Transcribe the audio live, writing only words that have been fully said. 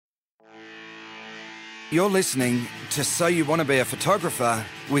You're listening to So You Want to Be a Photographer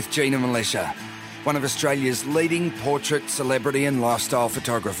with Gina Militia, one of Australia's leading portrait, celebrity and lifestyle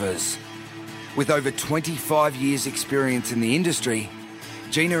photographers. With over 25 years' experience in the industry,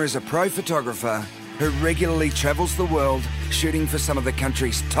 Gina is a pro photographer who regularly travels the world shooting for some of the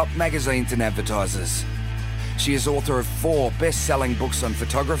country's top magazines and advertisers. She is author of 4 best-selling books on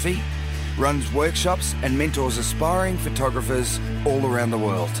photography, runs workshops and mentors aspiring photographers all around the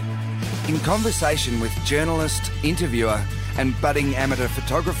world. In conversation with journalist, interviewer and budding amateur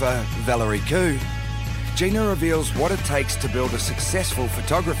photographer Valerie Khoo, Gina reveals what it takes to build a successful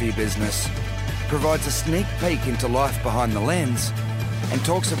photography business, provides a sneak peek into life behind the lens, and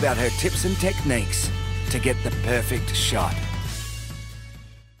talks about her tips and techniques to get the perfect shot.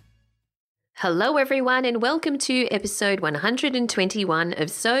 Hello everyone and welcome to episode 121 of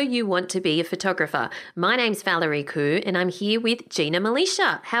So You Want to Be a Photographer. My name's Valerie Khoo and I'm here with Gina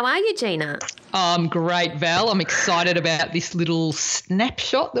Militia. How are you, Gina? I'm great, Val. I'm excited about this little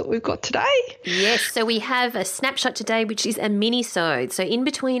snapshot that we've got today. Yes, so we have a snapshot today which is a mini-sode. So in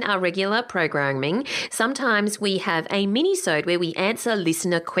between our regular programming, sometimes we have a mini-sode where we answer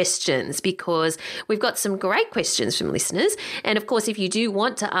listener questions because we've got some great questions from listeners. And of course, if you do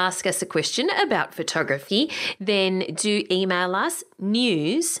want to ask us a question about photography, then do email us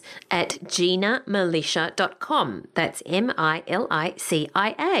news@ginamilitia.com. That's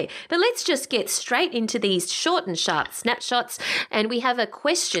MILICIA. But let's just get straight into these short and sharp snapshots. And we have a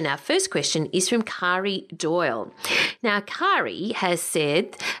question. Our first question is from Kari Doyle. Now, Kari has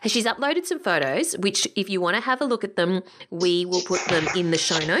said she's uploaded some photos, which if you want to have a look at them, we will put them in the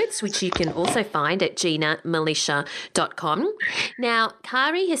show notes, which you can also find at ginamilitia.com. Now,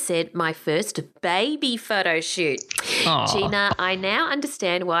 Kari has said, my first baby photo shoot. Aww. Gina, I now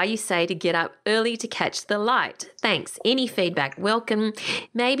understand why you say to get up early to catch the light. Thanks. Any feedback? Welcome.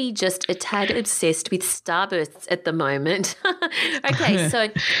 Maybe just a tad obsessed with starbursts at the moment. Okay, so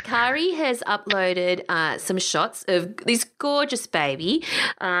Kari has uploaded some shots of this gorgeous baby.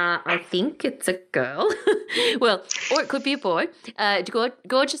 I think it's a girl. Well, or it could be a boy.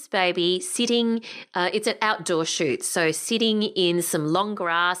 Gorgeous baby sitting, it's an outdoor shoot, so sitting in some long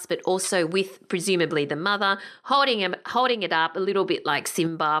grass, but also with presumably the mother holding it up a little bit like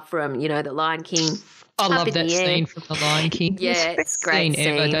Simba from, The Lion King. I love that scene from The Lion King. Yeah, it's a great scene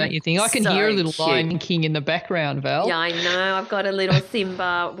ever, don't you think? I can hear a little cute Lion King in the background, Val. Yeah, I know. I've got a little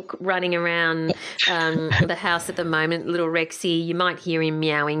Simba running around the house at the moment, little Rexy. You might hear him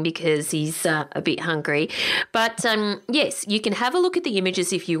meowing because he's a bit hungry. But, yes, you can have a look at the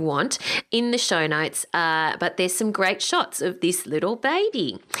images if you want in the show notes, but there's some great shots of this little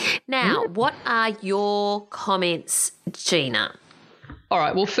baby. Now, what are your comments, Gina? All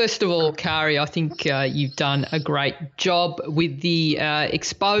right. Well, first of all, Kari, I think you've done a great job with the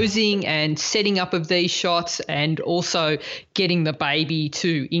exposing and setting up of these shots and also getting the baby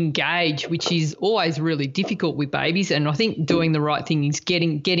to engage, which is always really difficult with babies. And I think doing the right thing is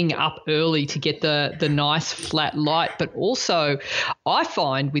getting up early to get the nice flat light. But also I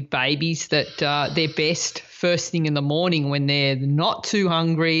find with babies that they're best first thing in the morning when they're not too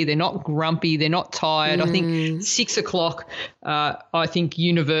hungry, they're not grumpy, they're not tired. I think 6 o'clock, I think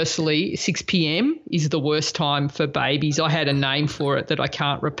universally 6 p.m. is the worst time for babies. I had a name for it that I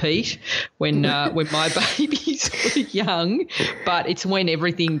can't repeat when my babies were young, but it's when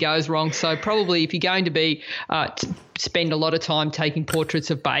everything goes wrong. So probably if you're going to be spend a lot of time taking portraits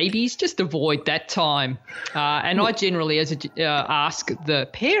of babies, just avoid that time. And I generally ask the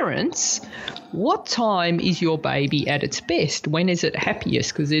parents, what time is your baby at its best? When is it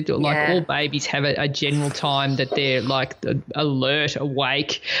happiest? Because all babies have a general time that they're like alert,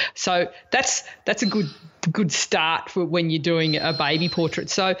 awake. So that's a good start for when you're doing a baby portrait.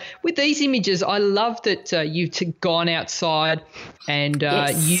 So with these images, I love that you've gone outside and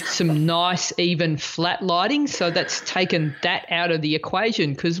used some nice even flat lighting. So that's taken that out of the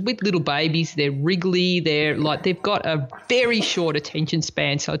equation, because with little babies, they're wriggly, they've got a very short attention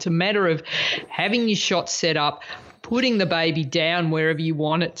span. So it's a matter of having your shot set up, putting the baby down wherever you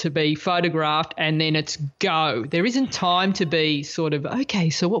want it to be photographed, and then it's go. There isn't time to be sort of, okay,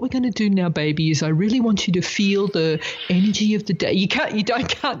 so what we're going to do now, baby, is I really want you to feel the energy of the day. You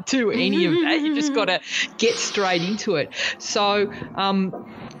can't do any of that. You just got to get straight into it. So I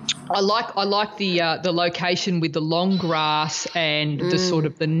like the location with the long grass and the sort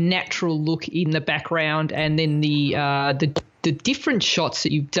of the natural look in the background, and then the different shots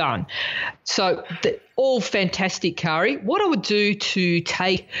that you've done. So all fantastic, Kari. What I would do to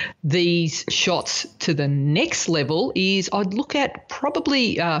take these shots to the next level is I'd look at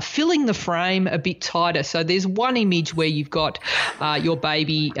probably filling the frame a bit tighter. So there's one image where you've got your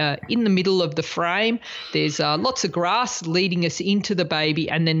baby in the middle of the frame. There's lots of grass leading us into the baby,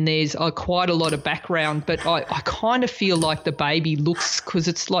 and then there's quite a lot of background. But I kind of feel like the baby looks, because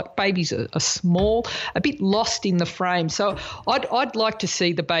it's like babies are small, a bit lost in the frame. So I'd like to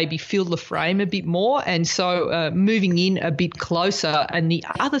see the baby fill the frame a bit more, and so moving in a bit closer. And the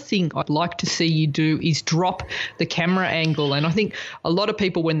other thing I'd like to see you do is drop the camera angle. And I think a lot of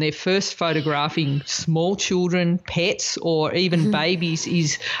people, when they're first photographing small children, pets, or even babies,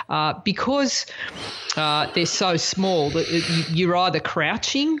 is because they're so small that you're either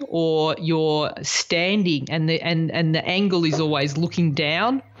crouching or you're standing, and the angle is always looking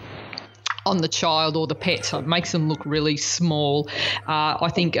down on the child or the pet, so it makes them look really small. I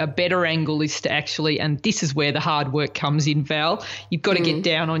think a better angle is to actually, and this is where the hard work comes in, Val, you've got to get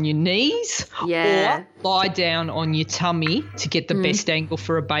down on your knees or lie down on your tummy to get the best angle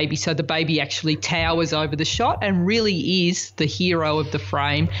for a baby, so the baby actually towers over the shot and really is the hero of the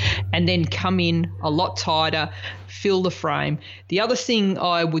frame, and then come in a lot tighter, fill the frame. The other thing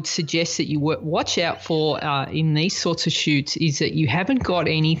I would suggest that you watch out for in these sorts of shoots is that you haven't got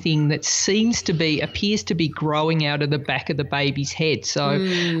anything that appears to be growing out of the back of the baby's head. So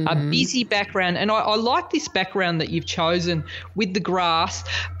a busy background, and I like this background that you've chosen with the grass,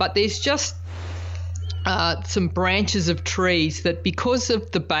 but there's just some branches of trees that, because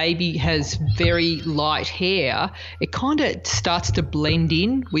of the baby has very light hair, it kind of starts to blend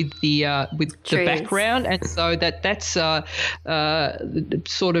in with the background, and so that's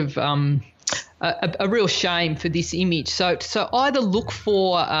sort of a real shame for this image. So either look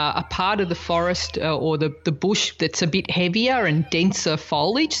for a part of the forest or the bush that's a bit heavier and denser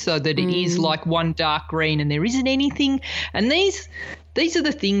foliage, so that it is like one dark green and there isn't anything. And these are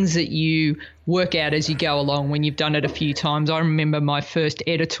the things that you work out as you go along when you've done it a few times. I remember my first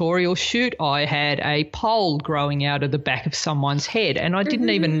editorial shoot, I had a pole growing out of the back of someone's head, and I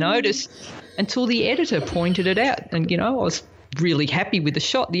didn't even notice until the editor pointed it out. And, I was really happy with the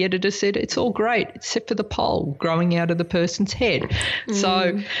shot. The editor said, it's all great except for the pole growing out of the person's head.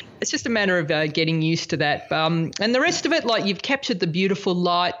 So it's just a matter of getting used to that. And the rest of it, like, you've captured the beautiful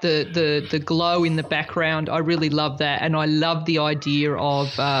light, the glow in the background. I really love that. And I love the idea of,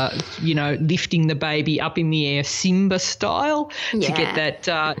 lifting the baby up in the air, Simba style, to get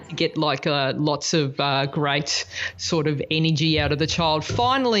that, lots of great sort of energy out of the child.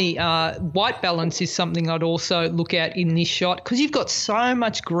 Finally, white balance is something I'd also look at in this shot, because you've got so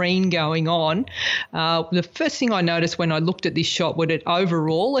much green going on. The first thing I noticed when I looked at this shot was that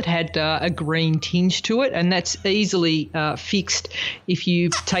overall it had a green tinge to it, and that's easily fixed if you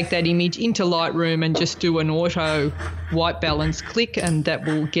take that image into Lightroom and just do an auto white balance click, and that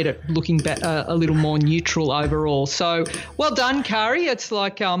will get it looking a little more neutral overall. So well done, Kari. It's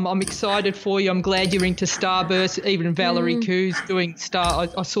like I'm excited for you. I'm glad you're into Starburst. Even Valerie Khoo's doing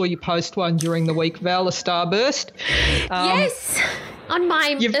I saw you post one during the week, Val, a Starburst. Yes, on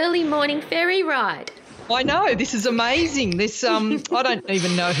my early morning ferry ride. I know, this is amazing. This I don't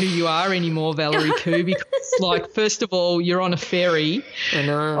even know who you are anymore, Valerie Khoo, because, like, first of all, you're on a ferry. I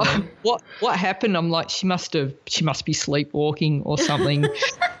know. What happened? I'm like, she must be sleepwalking or something.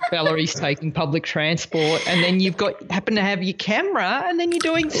 Valerie's taking public transport, and then happen to have your camera, and then you're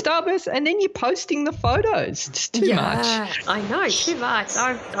doing Starburst, and then you're posting the photos. It's too much. I know, too much.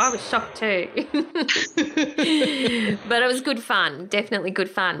 I was shocked too. But it was good fun, definitely good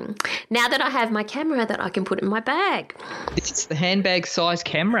fun. Now that I have my camera that I can put in my bag. It's the handbag size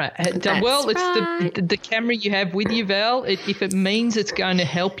camera. It's the camera you have with you, Val. If it means it's going to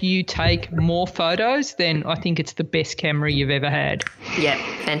help you take more photos, then I think it's the best camera you've ever had. Yeah,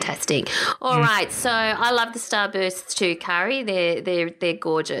 fantastic. All right, so I love the Starbursts too, Kari. They're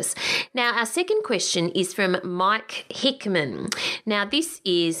gorgeous. Now, our second question is from Mike Hickman. Now, this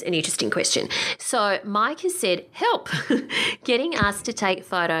is an interesting question. So Mike has said, help, getting asked to take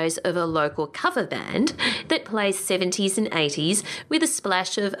photos of a local cover band that plays 70s and 80s with a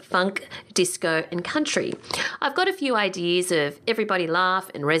splash of funk, disco and country. I've got a few ideas of Everybody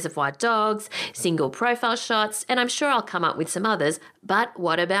Laugh and Reservoir Dogs, single profile shots, and I'm sure I'll come up with some others. But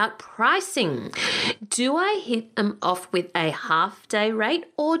what about pricing? Do I hit them off with a half-day rate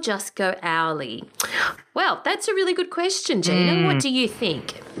or just go hourly? Well, that's a really good question, Gina. What do you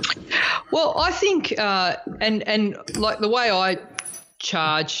think? Well, I think, and like the way I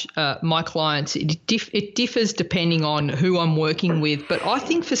charge my clients. It differs depending on who I'm working with. But I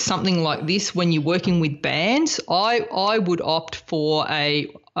think for something like this, when you're working with bands, I would opt for a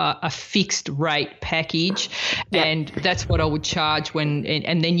fixed rate package, and that's what I would charge when.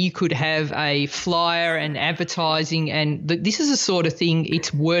 And then you could have a flyer and advertising, and this is the sort of thing.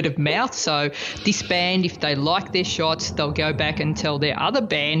 It's word of mouth. So this band, if they like their shots, they'll go back and tell their other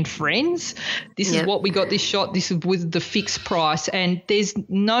band friends, this is what we got this shot. This is with the fixed price, and there's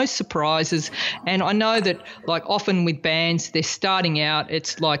no surprises. And I know that, like, often with bands, they're starting out.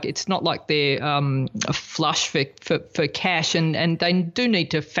 It's not like they're flush for cash, and they do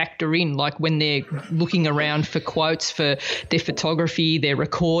need to factor in, like, when they're looking around for quotes for their photography, their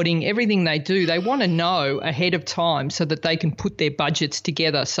recording, everything they do, they want to know ahead of time so that they can put their budgets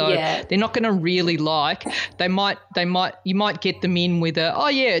together. So they're not going to really you might get them in with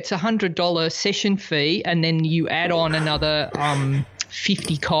it's $100 session fee, and then you add on another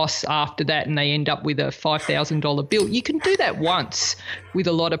 50 costs after that, and they end up with a $5,000 bill. You can do that once with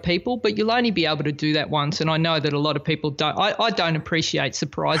a lot of people, but you'll only be able to do that once. And I know that a lot of people don't. I don't appreciate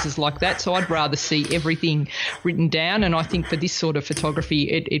surprises like that, so I'd rather see everything written down. And I think for this sort of photography,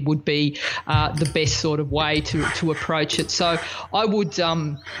 it would be the best sort of way to approach it. So I would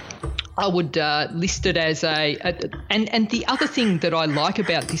list it as and the other thing that I like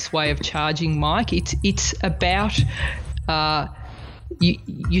about this way of charging, Mike, it's about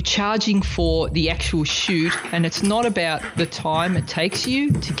you're charging for the actual shoot, and it's not about the time it takes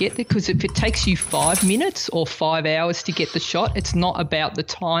you to get there, because if it takes you 5 minutes or 5 hours to get the shot, it's not about the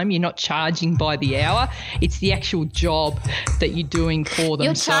time. You're not charging by the hour. It's the actual job that you're doing for them.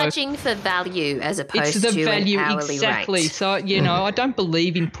 You're charging for value as opposed it's the to value, an hourly exactly. rate. So, I don't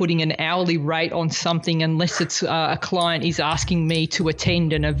believe in putting an hourly rate on something unless it's a client is asking me to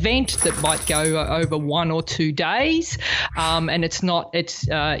attend an event that might go over 1 or 2 days, and it's not. It's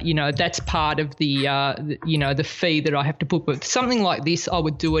that's part of the the fee that I have to put. But something like this, I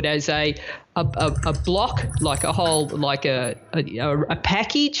would do it as a block, like a whole, like a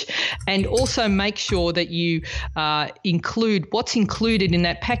package, and also make sure that you include what's included in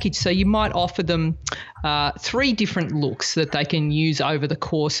that package. So you might offer them 3 different looks that they can use over the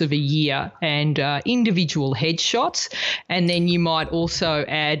course of a year, and individual headshots. And then you might also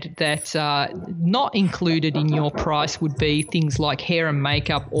add that not included in your price would be things like hair and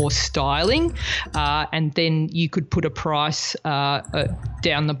makeup or styling, and then you could put a price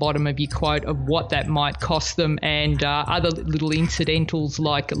down the bottom of your quote of what that might cost them, and other little incidentals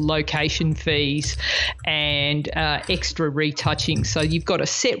like location fees and extra retouching. So you've got a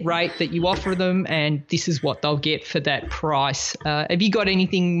set rate that you offer them, and this is what they'll get for that price. Have you got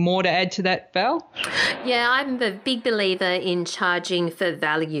anything more to add to that, Val? Yeah, I'm a big believer in charging for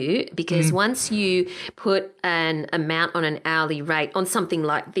value, because once you put an amount on an hourly rate on something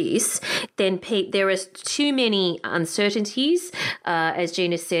like this, then there are too many uncertainties. As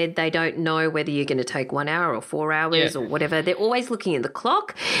Gina said, they don't know whether you're going to take 1 hour or 4 hours or whatever. They're always looking at the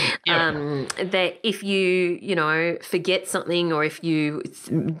clock. That if you forget something, or if you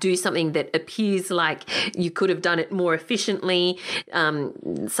do something that appears like you could have done it more efficiently,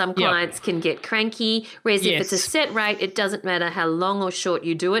 some clients can get cranky. Whereas if it's a set rate, it doesn't matter how long or short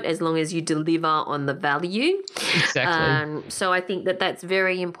you do it, as long as you deliver on the value. Exactly. So I think that that's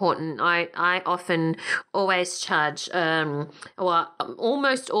very important. I often always charge,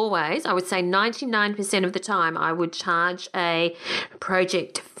 almost always, I would say 99% of the time, I would charge a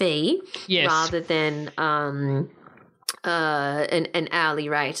project fee rather than an hourly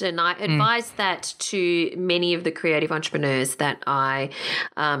rate. And I advise that to many of the creative entrepreneurs that I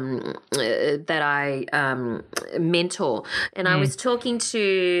mentor. And I was talking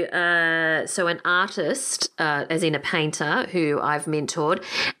to an artist, as in a painter who I've mentored,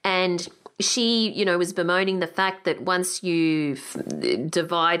 and she, was bemoaning the fact that once you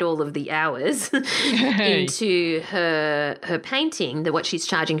divide all of the hours into her painting, that what she's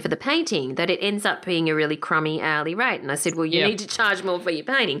charging for the painting, that it ends up being a really crummy hourly rate. And I said, well, you need to charge more for your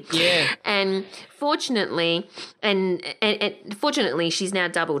painting. Yeah. And fortunately, fortunately, she's now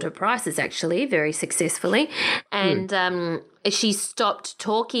doubled her prices, actually, very successfully. And she stopped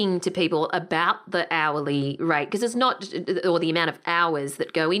talking to people about the hourly rate, because it's not, or the amount of hours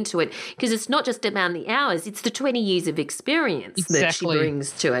that go into it, because it's not just about the hours, it's the 20 years of experience that she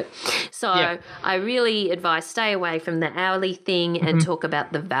brings to it. So I really advise stay away from the hourly thing and talk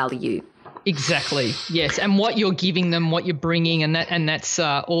about the value. Exactly. Yes, and what you're giving them, what you're bringing, and that's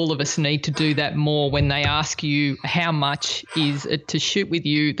all of us need to do that more. When they ask you how much is it to shoot with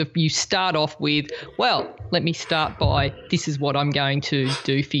you, you start off with, well, let me start by, this is what I'm going to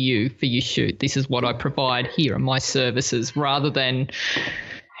do for you for your shoot. This is what I provide. Here are my services, rather than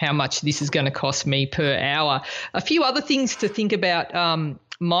how much this is going to cost me per hour. A few other things to think about,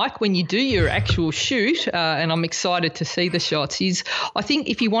 Mike, when you do your actual shoot, and I'm excited to see the shots, is I think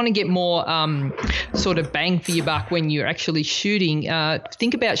if you want to get more sort of bang for your buck when you're actually shooting,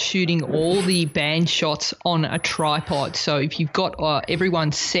 think about shooting all the band shots on a tripod. So if you've got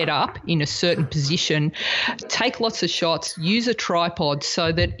everyone set up in a certain position, take lots of shots, use a tripod,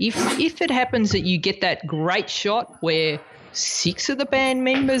 so that if it happens that you get that great shot where 6 of the band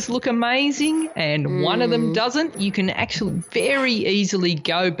members look amazing and one of them doesn't, you can actually very easily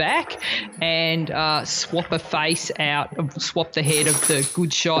go back and swap a face out, swap the head of the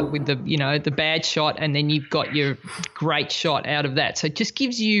good shot with the bad shot, and then you've got your great shot out of that. So it just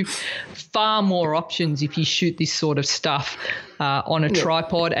gives you far more options if you shoot this sort of stuff on a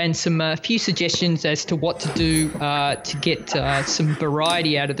tripod, and a few suggestions as to what to do to get some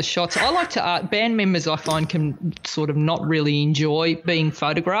variety out of the shots. I like to band members I find can sort of not really enjoy being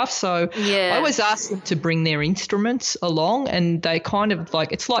photographed, so I always ask them to bring their instruments along, and they kind of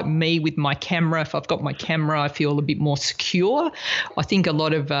it's like me with my camera. If I've got my camera, I feel a bit more secure. I think a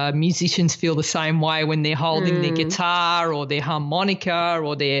lot of musicians feel the same way when they're holding their guitar or their harmonica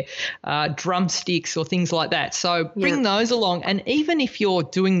or their drumsticks or things like that. So bring those along. And even if you're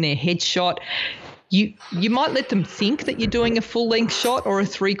doing their headshot, you might let them think that you're doing a full-length shot or a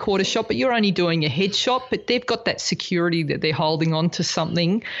three-quarter shot, but you're only doing a headshot, but they've got that security that they're holding on to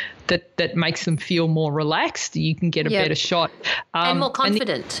something that makes them feel more relaxed. You can get a better shot. And more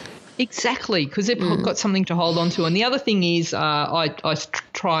confident. Exactly, because they've got something to hold on to. And the other thing is I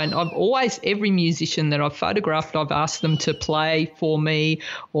try and every musician that I've photographed, I've asked them to play for me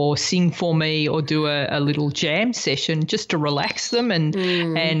or sing for me or do a little jam session just to relax them. And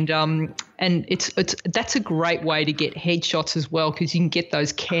it's that's a great way to get headshots as well, because you can get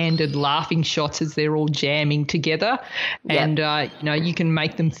those candid laughing shots as they're all jamming together. And, you can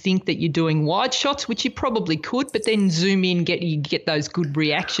make them think that you're doing wide shots, which you probably could, but then zoom in, you get those good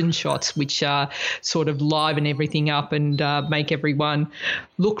reaction shots, which sort of liven everything up and make everyone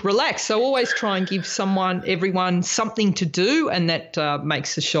look relaxed. So always try and give everyone something to do, and that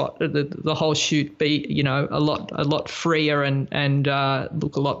makes the shot, the whole shoot be, a lot freer and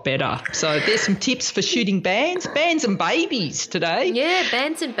look a lot better. So there's some tips for shooting bands and babies today. Yeah,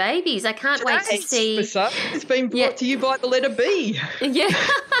 bands and babies. I can't wait to see. It's been brought to you by the letter B. Yeah,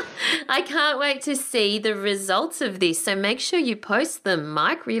 I can't wait to see the results of this. So make sure you post them,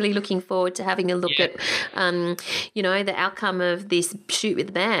 Mike. Really looking forward to having a look at, the outcome of this shoot with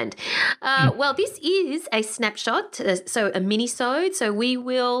the band. Well, this is a snapshot, so a mini-sode. So we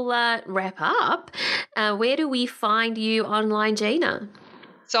will wrap up. Where do we find you online, Gina?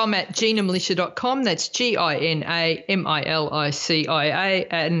 So I'm at GinaMilicia.com. That's GinaMilicia,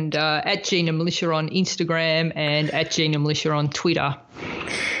 and at Gina Milicia on Instagram and at Gina Milicia on Twitter.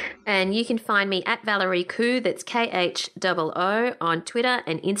 And you can find me at Valerie Khoo, that's KHOO, on Twitter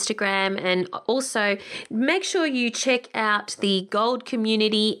and Instagram. And also make sure you check out the Gold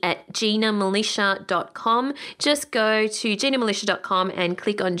community at GinaMilicia.com. Just go to GinaMilicia.com and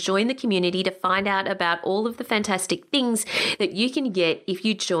click on Join the Community to find out about all of the fantastic things that you can get if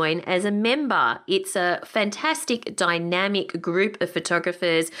you join as a member. It's a fantastic, dynamic group of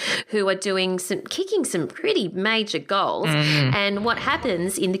photographers who are kicking some pretty major goals. And what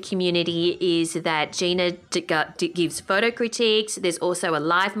happens in the community is that Gina gives photo critiques. There's also a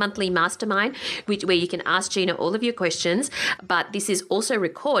live monthly mastermind where you can ask Gina all of your questions, but this is also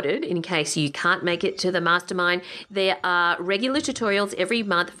recorded in case you can't make it to the mastermind. There are regular tutorials every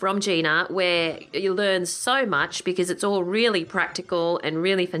month from Gina where you learn so much because it's all really practical and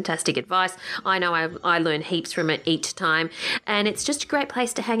really fantastic advice. I know I learn heaps from it each time, and it's just a great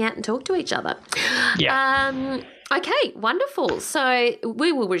place to hang out and talk to each other. Yeah. Okay, wonderful. So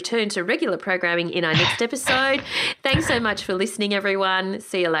we will return to regular programming in our next episode. Thanks so much for listening, everyone.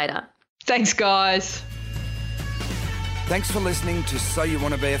 See you later. Thanks, guys. Thanks for listening to So You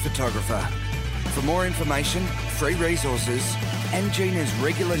Want to Be a Photographer. For more information, free resources, and Gina's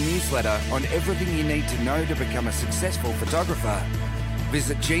regular newsletter on everything you need to know to become a successful photographer,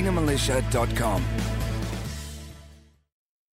 visit GinaMilicia.com.